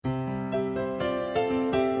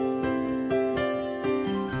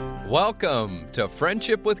Welcome to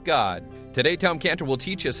Friendship with God. Today, Tom Cantor will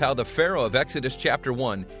teach us how the Pharaoh of Exodus chapter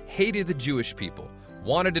 1 hated the Jewish people,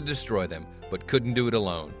 wanted to destroy them, but couldn't do it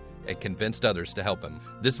alone, and convinced others to help him.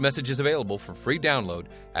 This message is available for free download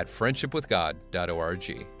at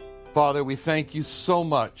friendshipwithgod.org. Father, we thank you so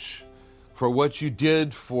much for what you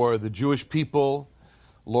did for the Jewish people,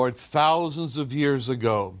 Lord, thousands of years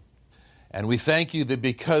ago. And we thank you that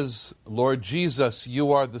because, Lord Jesus,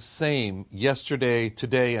 you are the same yesterday,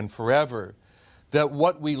 today, and forever, that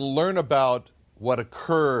what we learn about what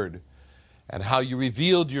occurred and how you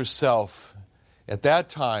revealed yourself at that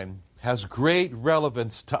time has great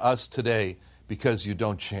relevance to us today because you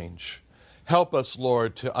don't change. Help us,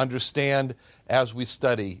 Lord, to understand as we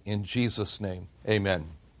study in Jesus' name.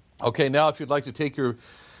 Amen. Okay, now if you'd like to take and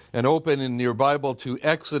open in your Bible to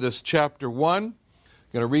Exodus chapter 1,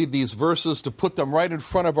 I'm going to read these verses to put them right in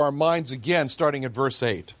front of our minds again, starting at verse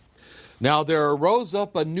 8. Now there arose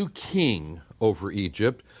up a new king over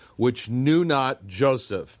Egypt, which knew not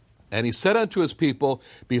Joseph. And he said unto his people,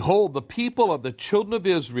 Behold, the people of the children of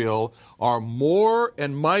Israel are more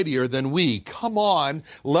and mightier than we. Come on,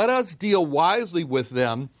 let us deal wisely with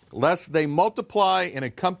them, lest they multiply, and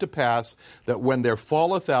it come to pass that when there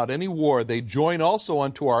falleth out any war, they join also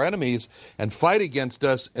unto our enemies and fight against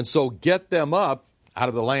us, and so get them up out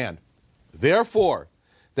of the land. Therefore,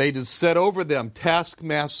 they did set over them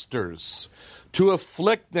taskmasters to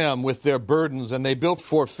afflict them with their burdens, and they built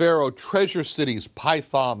for Pharaoh treasure cities,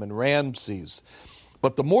 Pithom and Ramses.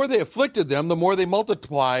 But the more they afflicted them, the more they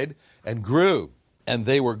multiplied and grew. And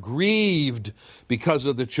they were grieved because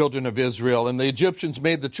of the children of Israel. And the Egyptians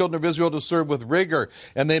made the children of Israel to serve with rigor,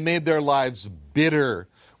 and they made their lives bitter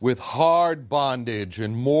with hard bondage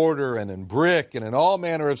and mortar and in brick and in all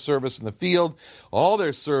manner of service in the field. All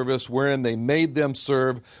their service wherein they made them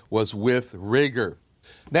serve was with rigor.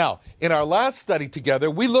 Now, in our last study together,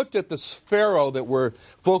 we looked at this Pharaoh that we're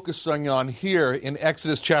focusing on here in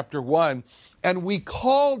Exodus chapter 1, and we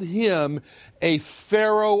called him a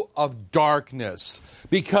Pharaoh of darkness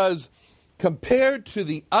because compared to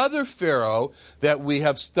the other Pharaoh that we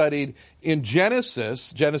have studied in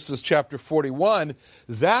Genesis chapter 41,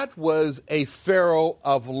 that was a Pharaoh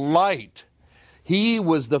of light. He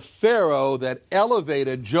was the Pharaoh that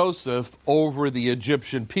elevated Joseph over the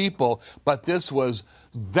Egyptian people, but this was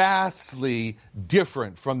vastly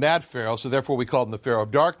different from that Pharaoh, so therefore we called him the Pharaoh of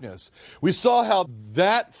darkness. We saw how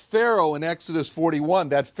that Pharaoh in Exodus 41,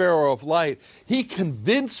 that Pharaoh of light, he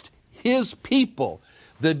convinced his people,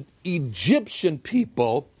 the Egyptian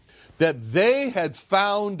people, that they had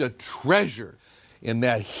found a treasure in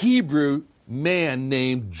that Hebrew man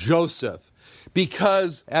named Joseph.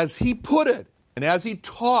 Because as he put it, and as he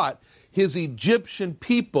taught his Egyptian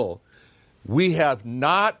people, we have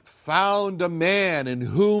not found a man in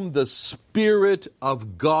whom the Spirit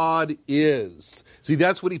of God is. See,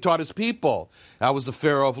 that's what he taught his people. That was the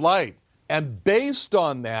Pharaoh of light. And based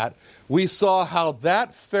on that, we saw how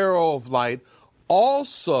that Pharaoh of light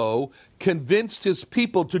also convinced his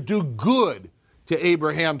people to do good to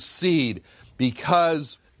Abraham's seed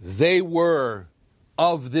because they were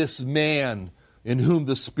of this man in whom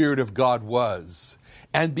the Spirit of God was.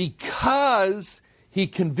 And because he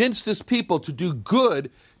convinced his people to do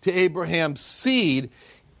good to Abraham's seed,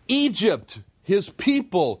 Egypt, his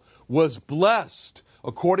people, was blessed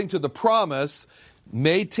according to the promise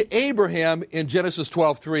made to Abraham in Genesis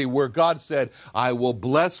 12:3, where God said, I will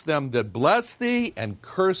bless them that bless thee, and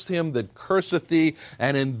curse him that curseth thee,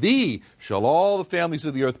 and in thee shall all the families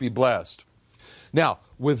of the earth be blessed. Now,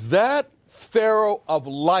 with that Pharaoh of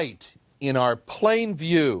light in our plain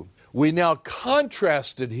view, we now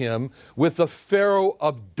contrasted him with the Pharaoh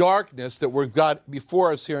of darkness that we've got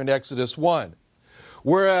before us here in Exodus 1.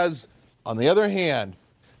 Whereas, on the other hand,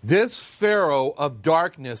 this Pharaoh of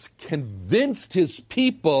darkness convinced his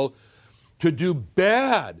people to do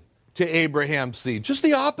bad to Abraham's seed. Just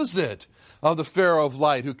the opposite of the Pharaoh of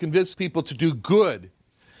light, who convinced people to do good.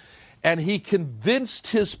 And he convinced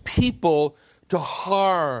his people to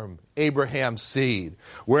harm Abraham's seed.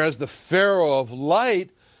 Whereas the Pharaoh of light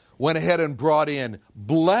went ahead and brought in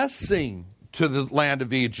blessing to the land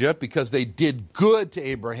of Egypt because they did good to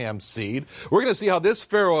Abraham's seed. We're going to see how this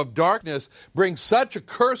Pharaoh of darkness brings such a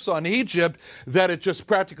curse on Egypt that it just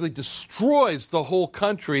practically destroys the whole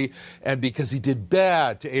country, and because he did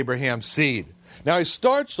bad to Abraham's seed. Now he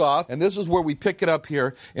starts off, and this is where we pick it up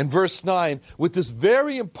here in verse 9, with this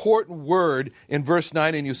very important word in verse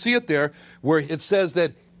 9, and you see it there, where it says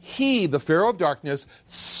that he, the Pharaoh of darkness,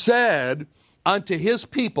 said unto his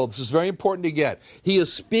people. This is very important to get. He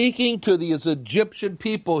is speaking to these Egyptian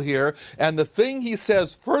people here, and the thing he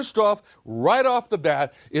says first off, right off the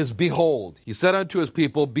bat, is behold. He said unto his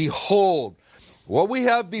people, behold. What we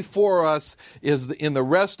have before us is, in the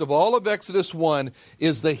rest of all of Exodus 1,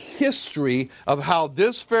 is the history of how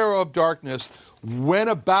this Pharaoh of darkness went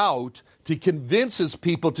about to convince his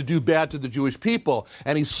people to do bad to the Jewish people.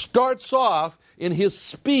 And he starts off in his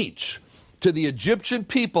speech to the Egyptian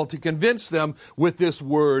people to convince them with this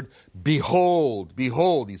word, behold,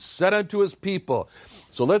 behold. He said unto his people.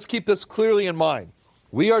 So let's keep this clearly in mind.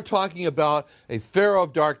 We are talking about a Pharaoh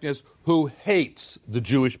of darkness who hates the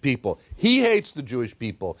Jewish people. He hates the Jewish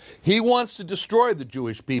people. He wants to destroy the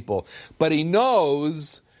Jewish people, but he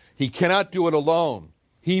knows he cannot do it alone.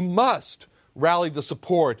 He must rally the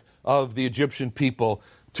support of the Egyptian people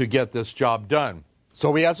to get this job done.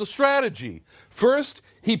 So he has a strategy. First,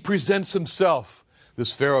 he presents himself,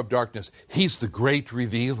 this Pharaoh of darkness. He's the great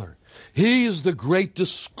revealer. He's the great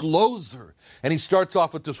discloser. And he starts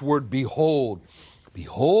off with this word, behold.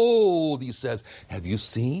 Behold, he says, have you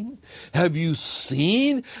seen? Have you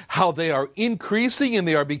seen how they are increasing and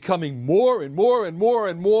they are becoming more and more and more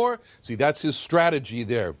and more? See, that's his strategy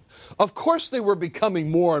there. Of course they were becoming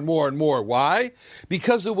more and more and more. Why?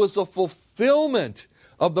 Because it was a fulfillment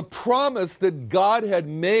of the promise that God had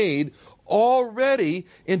made already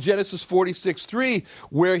in Genesis 46:3,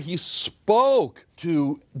 where he spoke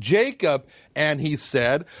to Jacob and he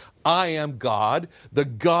said, I am God, the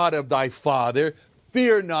God of thy father.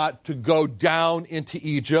 Fear not to go down into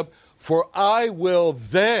Egypt, for I will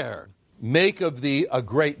there make of thee a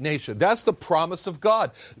great nation. That's the promise of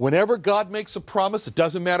God. Whenever God makes a promise, it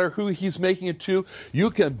doesn't matter who he's making it to, you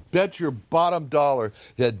can bet your bottom dollar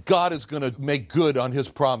that God is going to make good on his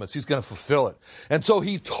promise. He's going to fulfill it. And so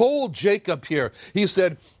he told Jacob here, he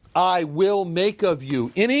said, I will make of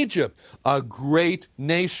you in Egypt a great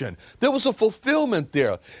nation. There was a fulfillment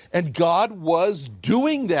there. And God was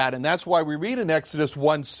doing that. And that's why we read in Exodus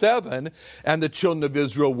 1:7, and the children of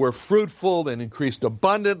Israel were fruitful and increased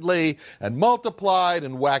abundantly and multiplied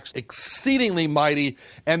and waxed exceedingly mighty,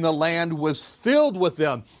 and the land was filled with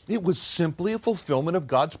them. It was simply a fulfillment of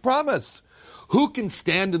God's promise. Who can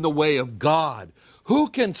stand in the way of God? Who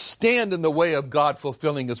can stand in the way of God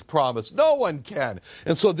fulfilling his promise? No one can.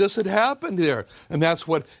 And so this had happened there. And that's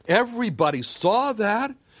what everybody saw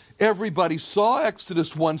that. Everybody saw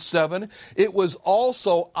Exodus 1:7. It was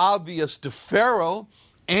also obvious to Pharaoh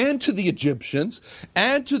and to the Egyptians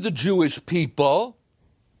and to the Jewish people.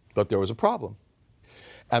 But there was a problem.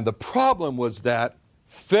 And the problem was that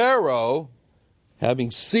Pharaoh,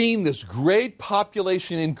 having seen this great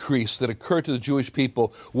population increase that occurred to the Jewish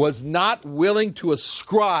people, was not willing to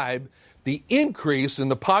ascribe the increase in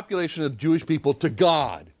the population of the Jewish people to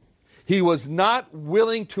God. He was not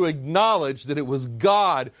willing to acknowledge that it was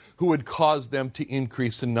God who had caused them to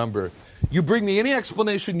increase in number. You bring me any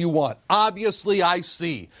explanation you want. Obviously, I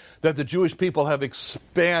see that the Jewish people have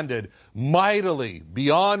expanded mightily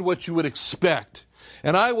beyond what you would expect.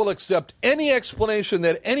 And I will accept any explanation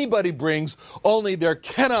that anybody brings, only there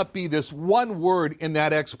cannot be this one word in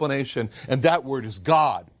that explanation, and that word is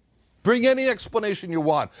God. Bring any explanation you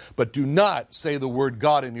want, but do not say the word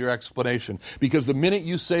God in your explanation, because the minute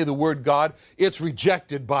you say the word God, it's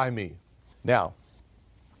rejected by me. Now,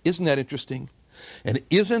 isn't that interesting? And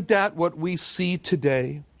isn't that what we see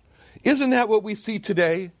today? Isn't that what we see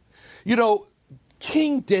today? You know,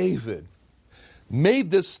 King David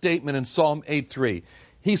made this statement in Psalm 8:3.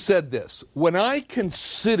 He said this, when I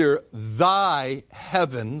consider thy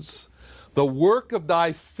heavens, the work of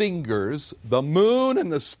thy fingers, the moon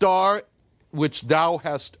and the star which thou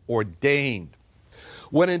hast ordained.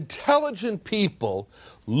 When intelligent people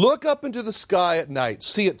look up into the sky at night,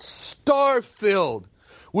 see it star-filled,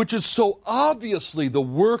 which is so obviously the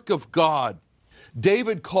work of God,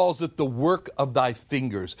 David calls it the work of thy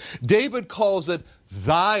fingers. David calls it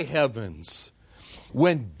thy heavens.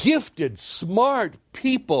 When gifted, smart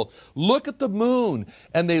people look at the moon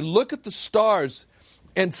and they look at the stars,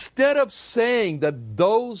 instead of saying that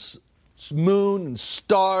those moon and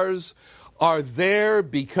stars are there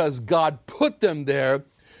because God put them there,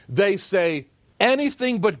 they say,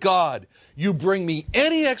 anything but God. You bring me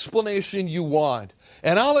any explanation you want,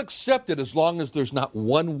 and I'll accept it as long as there's not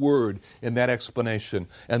one word in that explanation,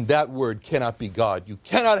 and that word cannot be God. You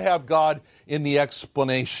cannot have God in the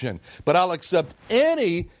explanation, but I'll accept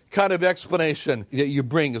any kind of explanation that you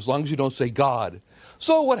bring as long as you don't say God.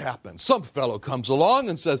 So what happens? Some fellow comes along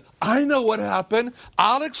and says, I know what happened.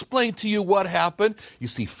 I'll explain to you what happened. You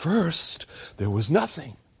see, first, there was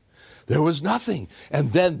nothing. There was nothing.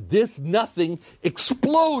 And then this nothing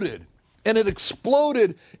exploded. and it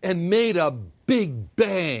exploded and made a big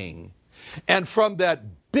bang. And from that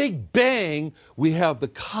big bang, we have the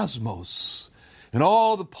cosmos and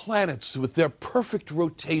all the planets with their perfect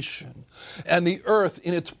rotation, and the earth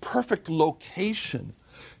in its perfect location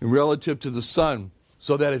relative to the sun,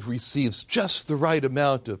 so that it receives just the right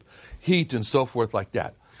amount of heat and so forth like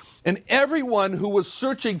that. And everyone who was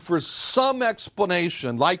searching for some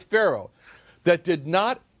explanation, like Pharaoh, that did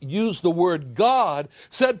not use the word God,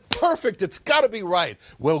 said, perfect, it's got to be right.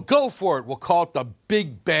 We'll go for it. We'll call it the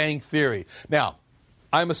Big Bang Theory. Now,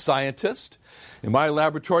 I'm a scientist. In my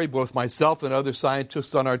laboratory, both myself and other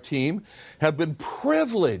scientists on our team have been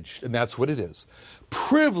privileged, and that's what it is,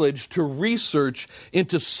 privileged to research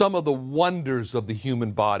into some of the wonders of the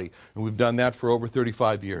human body. And we've done that for over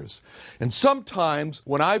 35 years. And sometimes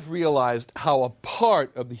when I've realized how a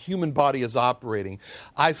part of the human body is operating,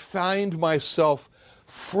 I find myself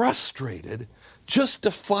frustrated just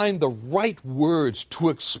to find the right words to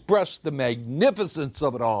express the magnificence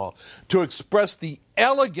of it all, to express the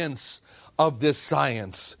elegance of this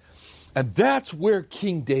science. And that's where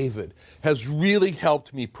King David has really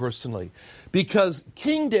helped me personally, because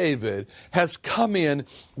King David has come in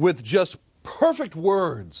with just perfect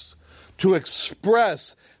words to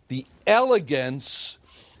express the elegance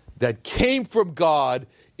that came from God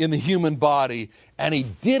in the human body. And he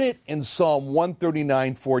did it in Psalm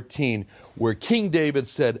 139:14, where King David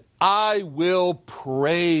said, I will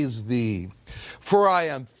praise thee, for I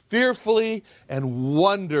am fearfully and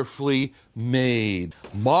wonderfully made.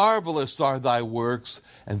 Marvelous are thy works,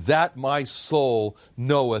 and that my soul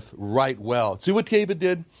knoweth right well. See what David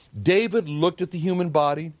did? David looked at the human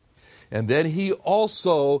body, and then he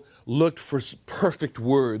also looked for perfect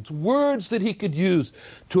words, words that he could use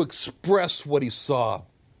to express what he saw.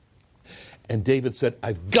 And David said,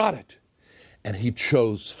 I've got it. And he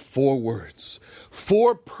chose 4 words,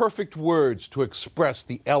 4 perfect words to express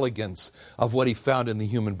the elegance of what he found in the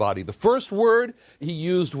human body. The first word he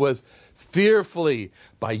used was fearfully.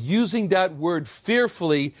 By using that word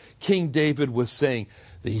fearfully, King David was saying,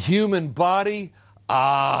 the human body,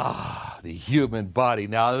 the human body.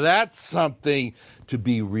 Now that's something to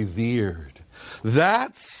be revered.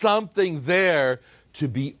 That's something there to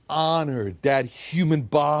be honored, that human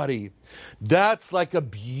body. That's like a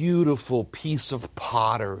beautiful piece of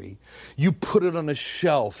pottery. You put it on a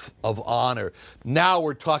shelf of honor. Now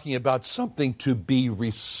we're talking about something to be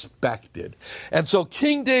respected. And so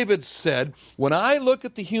King David said, when I look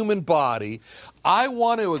at the human body, I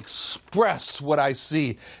want to express what I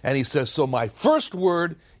see. And he says, so my first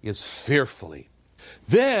word is fearfully.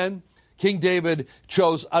 Then King David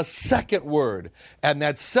chose a second word, and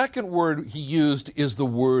that second word he used is the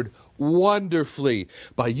word wonderfully.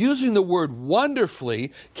 By using the word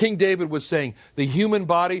wonderfully, King David was saying, the human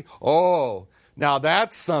body, now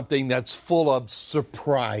that's something that's full of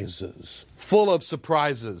surprises. Full of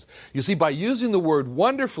surprises. You see, by using the word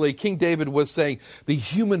wonderfully, King David was saying, the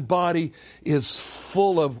human body is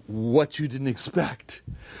full of what you didn't expect.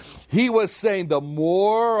 He was saying, the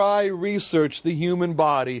more I research the human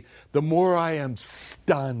body, the more I am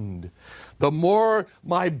stunned. The more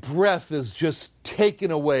my breath is just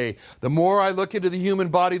taken away. The more I look into the human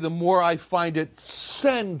body, the more I find it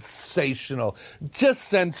sensational. Just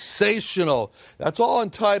sensational. That's all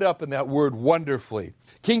tied up in that word wonderfully.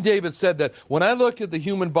 King David said that when I look at the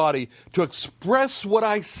human body, to express what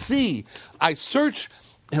I see, I search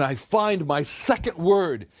and I find my second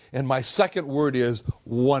word, and my second word is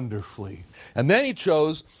wonderfully. And then he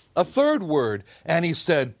chose a third word, and he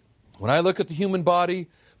said, when I look at the human body,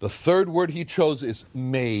 the third word he chose is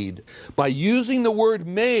made. By using the word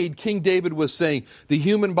made, King David was saying, the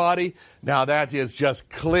human body, now that is just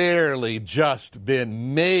clearly just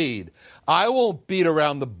been made. I won't beat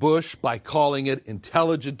around the bush by calling it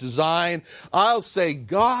intelligent design. I'll say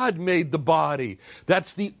God made the body.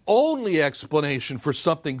 That's the only explanation for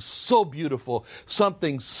something so beautiful,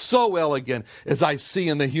 something so elegant as I see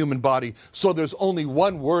in the human body. So there's only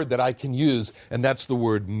one word that I can use, and that's the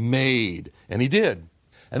word made. And he did.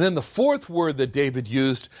 And then the fourth word that David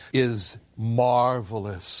used is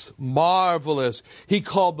marvelous. Marvelous. He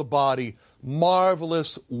called the body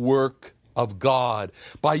marvelous work of God.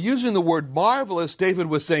 By using the word marvelous, David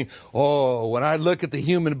was saying, when I look at the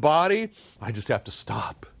human body, I just have to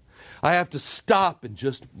stop. I have to stop and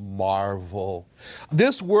just marvel.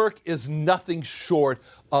 This work is nothing short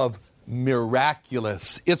of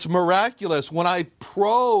miraculous. It's miraculous. When I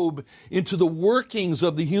probe into the workings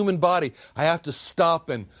of the human body, I have to stop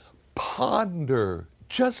and ponder,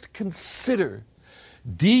 just consider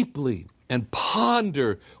deeply and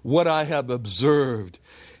ponder what I have observed.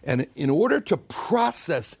 And in order to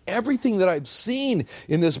process everything that I've seen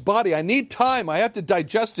in this body, I need time. I have to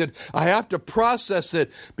digest it. I have to process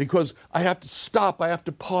it because I have to stop. I have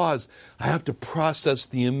to pause. I have to process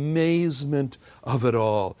the amazement of it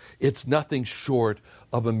all. It's nothing short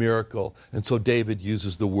of a miracle. And so David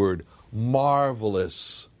uses the word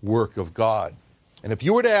marvelous work of God. And if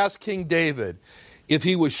you were to ask King David if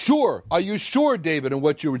he was sure, are you sure, David, in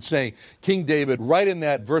what you were saying? King David, right in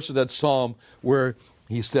that verse of that psalm where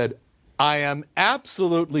he said, I am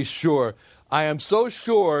absolutely sure. I am so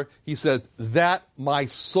sure, he says, that my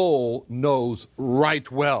soul knows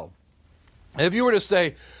right well. If you were to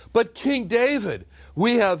say, but King David,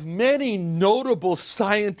 we have many notable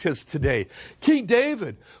scientists today. King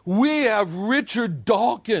David, we have Richard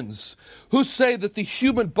Dawkins, who say that the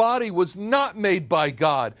human body was not made by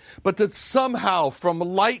God, but that somehow from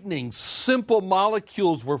lightning, simple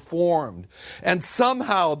molecules were formed, and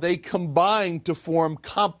somehow they combined to form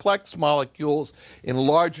complex molecules in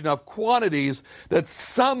large enough quantities that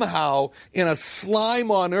somehow in a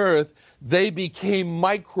slime on earth, they became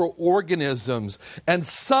microorganisms, and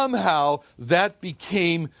somehow that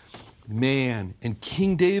became man. And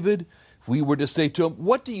King David, we were to say to him,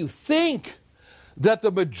 what do you think? That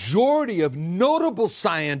the majority of notable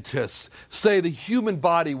scientists say the human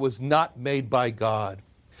body was not made by God.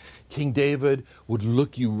 King David would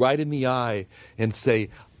look you right in the eye and say,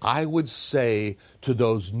 I would say to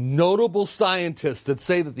those notable scientists that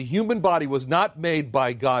say that the human body was not made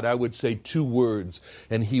by God, I would say two words,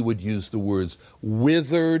 and he would use the words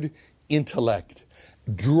withered intellect,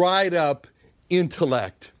 dried up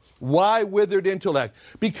intellect. Why withered intellect?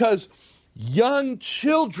 Because young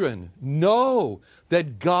children know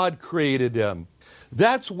that God created them.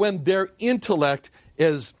 That's when their intellect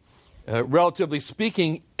is relatively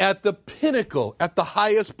speaking, at the pinnacle, at the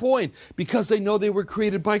highest point, because they know they were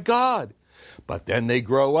created by God. But then they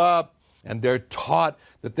grow up, and they're taught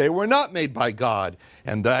that they were not made by God.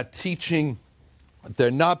 And that teaching that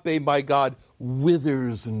they're not made by God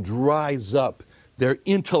withers and dries up their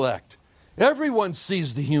intellect. Everyone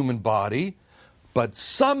sees the human body, but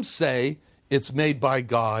some say it's made by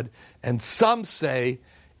God, and some say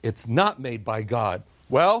it's not made by God.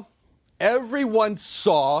 Well, everyone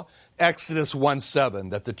saw Exodus 1:7,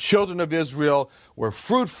 that the children of Israel were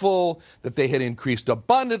fruitful, that they had increased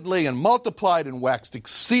abundantly and multiplied and waxed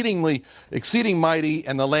exceeding mighty,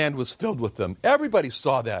 and the land was filled with them. Everybody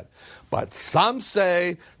saw that. But some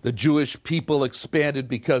say the Jewish people expanded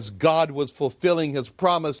because God was fulfilling his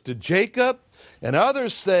promise to Jacob, and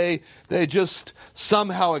others say they just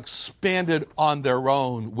somehow expanded on their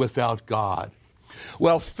own without God.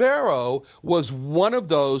 Well, Pharaoh was one of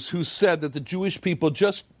those who said that the Jewish people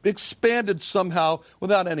just expanded somehow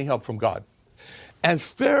without any help from God. And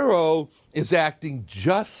Pharaoh is acting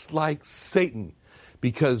just like Satan,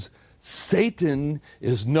 because Satan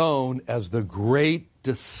is known as the great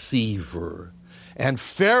deceiver. And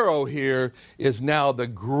Pharaoh here is now the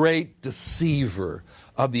great deceiver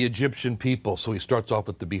of the Egyptian people. So he starts off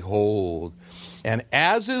with the behold. And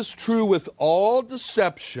as is true with all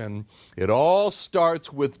deception, it all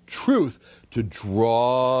starts with truth to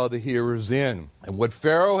draw the hearers in. And what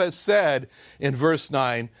Pharaoh has said in verse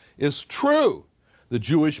 9 is true. The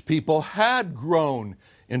Jewish people had grown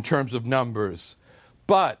in terms of numbers.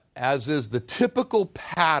 But as is the typical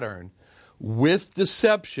pattern with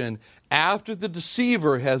deception, after the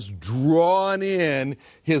deceiver has drawn in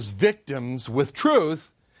his victims with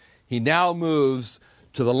truth, he now moves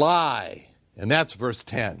to the lie. And that's verse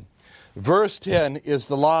 10. Verse 10 is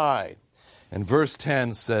the lie. And verse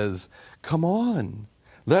 10 says, come on,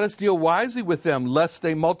 let us deal wisely with them, lest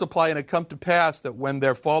they multiply, and it come to pass that when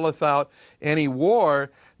there falleth out any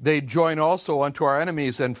war, they join also unto our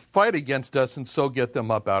enemies and fight against us, and so get them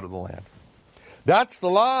up out of the land. That's the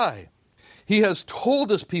lie. He has told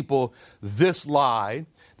his people this lie.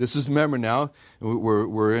 This is, remember now,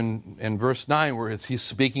 we're in verse 9 where he's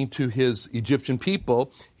speaking to his Egyptian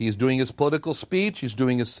people. He's doing his political speech. He's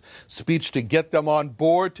doing his speech to get them on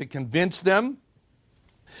board, to convince them.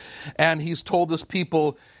 And he's told his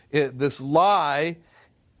people this lie,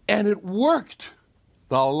 and it worked.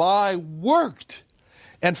 The lie worked.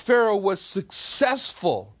 And Pharaoh was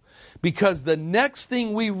successful, because the next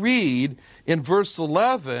thing we read in verse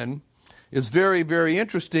 11 is very, very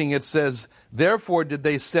interesting. It says, therefore did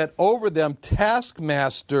they set over them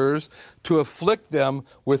taskmasters to afflict them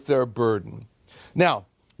with their burden. Now,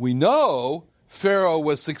 we know Pharaoh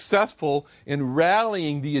was successful in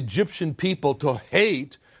rallying the Egyptian people to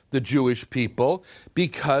hate the Jewish people,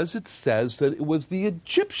 because it says that it was the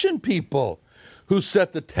Egyptian people who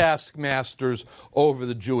set the taskmasters over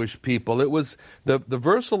the Jewish people. It was the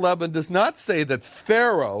verse 11 does not say that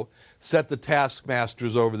Pharaoh set the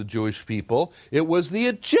taskmasters over the Jewish people. It was the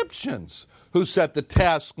Egyptians who set the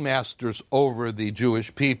taskmasters over the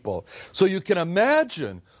Jewish people. So you can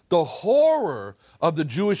imagine the horror of the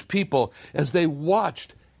Jewish people as they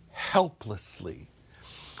watched helplessly,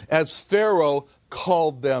 as Pharaoh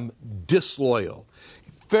called them disloyal.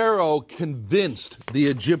 Pharaoh convinced the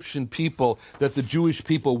Egyptian people that the Jewish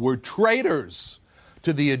people were traitors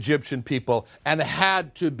to the Egyptian people and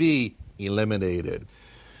had to be eliminated.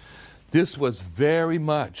 This was very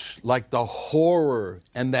much like the horror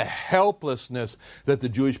and the helplessness that the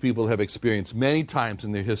Jewish people have experienced many times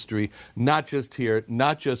in their history, not just here,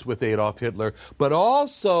 not just with Adolf Hitler, but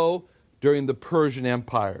also during the Persian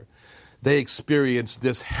Empire. They experienced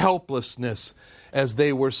this helplessness as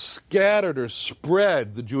they were scattered or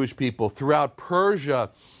spread, the Jewish people, throughout Persia,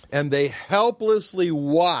 and they helplessly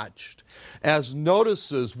watched as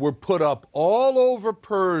notices were put up all over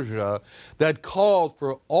Persia that called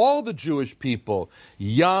for all the Jewish people,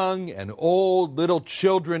 young and old, little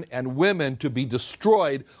children and women, to be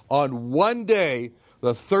destroyed on one day,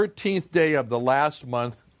 the 13th day of the last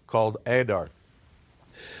month, called Adar.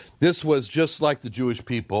 This was just like the Jewish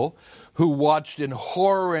people who watched in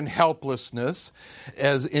horror and helplessness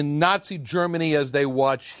as in Nazi Germany as they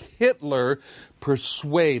watched Hitler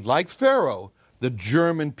persuade, like Pharaoh, the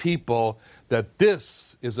German people that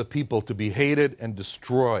this is a people to be hated and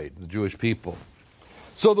destroyed, the Jewish people.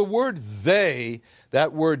 So the word they,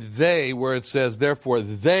 that word they, where it says, therefore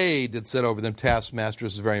they did set over them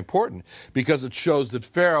taskmasters, is very important because it shows that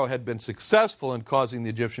Pharaoh had been successful in causing the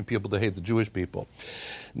Egyptian people to hate the Jewish people.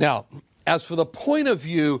 Now, as for the point of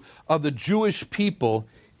view of the Jewish people,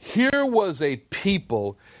 here was a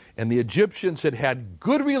people, and the Egyptians had had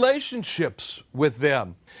good relationships with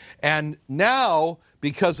them. And now,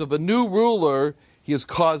 because of a new ruler, he has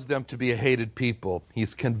caused them to be a hated people.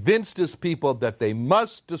 He's convinced his people that they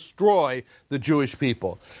must destroy the Jewish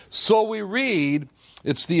people. So we read,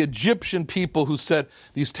 it's the Egyptian people who set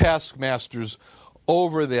these taskmasters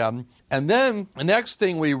over them. And then the next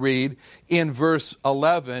thing we read in verse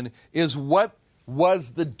 11 is what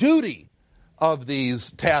was the duty of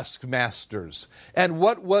these taskmasters and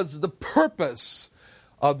what was the purpose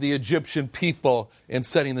of the Egyptian people in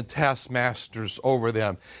setting the taskmasters over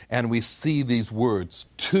them. And we see these words,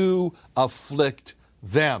 to afflict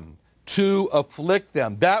them. To afflict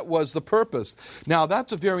them. That was the purpose. Now,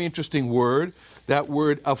 that's a very interesting word. That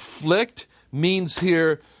word afflict means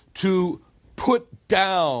here to put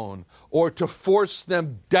down or to force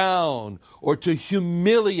them down or to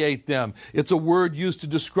humiliate them. It's a word used to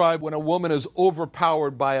describe when a woman is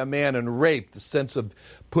overpowered by a man and raped, the sense of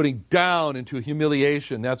putting down into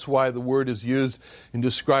humiliation. That's why the word is used in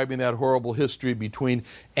describing that horrible history between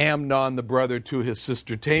Amnon, the brother, to his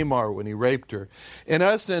sister Tamar when he raped her. In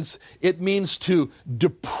essence, it means to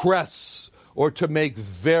depress or to make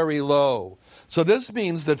very low. So this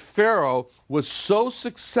means that Pharaoh was so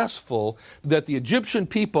successful that the Egyptian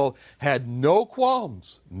people had no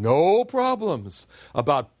qualms, no problems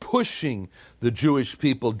about pushing the Jewish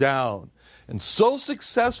people down. And so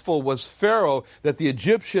successful was Pharaoh that the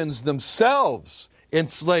Egyptians themselves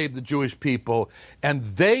enslaved the Jewish people, and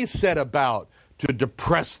they set about to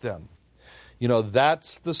depress them. You know,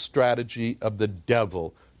 that's the strategy of the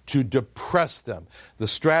devil, to depress them. The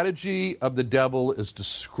strategy of the devil is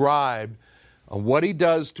described on what he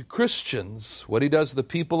does to Christians, what he does to the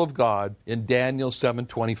people of God in Daniel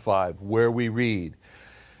 7:25, where we read,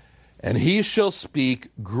 and he shall speak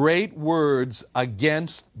great words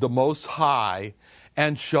against the Most High,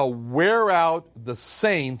 and shall wear out the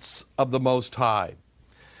saints of the Most High.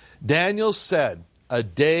 Daniel said, a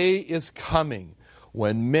day is coming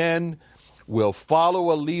when men will follow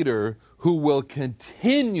a leader who will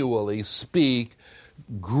continually speak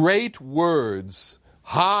great words,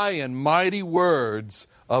 high and mighty words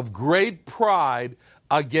of great pride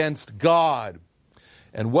against God.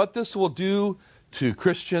 And what this will do to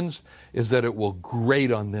Christians is that it will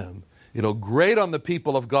grate on them. It'll grate on the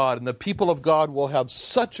people of God, and the people of God will have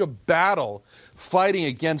such a battle fighting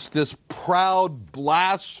against this proud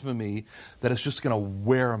blasphemy that it's just going to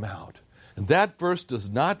wear them out. And that verse does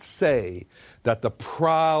not say that the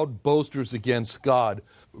proud boasters against God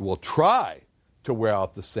will try to wear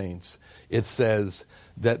out the saints. It says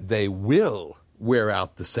that they will wear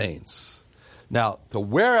out the saints. Now, to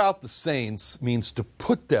wear out the saints means to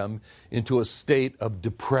put them into a state of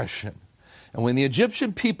depression. And when the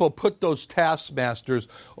Egyptian people put those taskmasters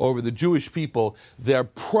over the Jewish people, their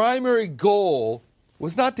primary goal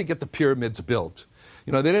was not to get the pyramids built.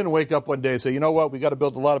 They didn't wake up one day and say, you know what, we got to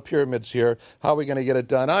build a lot of pyramids here. How are we going to get it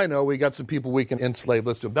done? I know, we got some people we can enslave.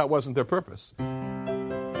 Let's do it. That wasn't their purpose.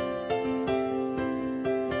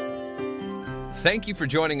 Thank you for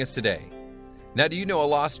joining us today. Now, do you know a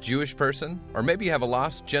lost Jewish person? Or maybe you have a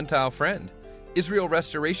lost Gentile friend? Israel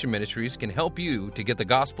Restoration Ministries can help you to get the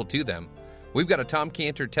gospel to them. We've got a Tom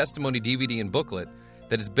Cantor testimony DVD and booklet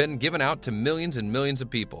that has been given out to millions and millions of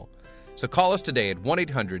people. So call us today at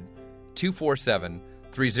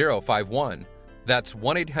 1-800-247-3051. That's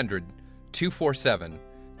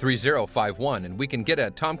 1-800-247-3051, and we can get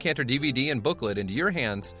a Tom Cantor DVD and booklet into your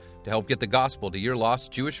hands to help get the gospel to your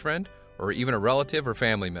lost Jewish friend or even a relative or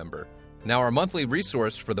family member. Now, our monthly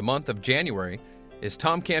resource for the month of January is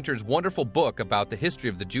Tom Cantor's wonderful book about the history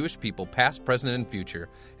of the Jewish people, past, present, and future,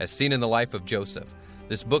 as seen in the life of Joseph.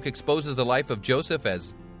 This book exposes the life of Joseph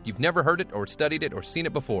as you've never heard it or studied it or seen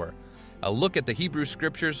it before. A look at the Hebrew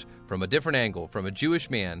Scriptures from a different angle, from a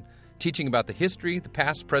Jewish man, teaching about the history, the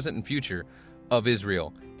past, present, and future of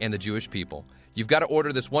Israel and the Jewish people. You've got to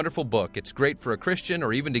order this wonderful book. It's great for a Christian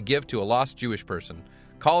or even to give to a lost Jewish person.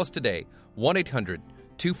 Call us today,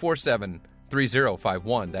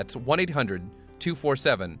 1-800-247-3051. That's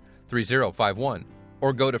 1-800-247-3051.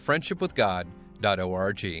 Or go to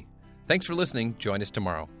friendshipwithgod.org. Thanks for listening. Join us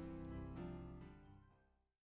tomorrow.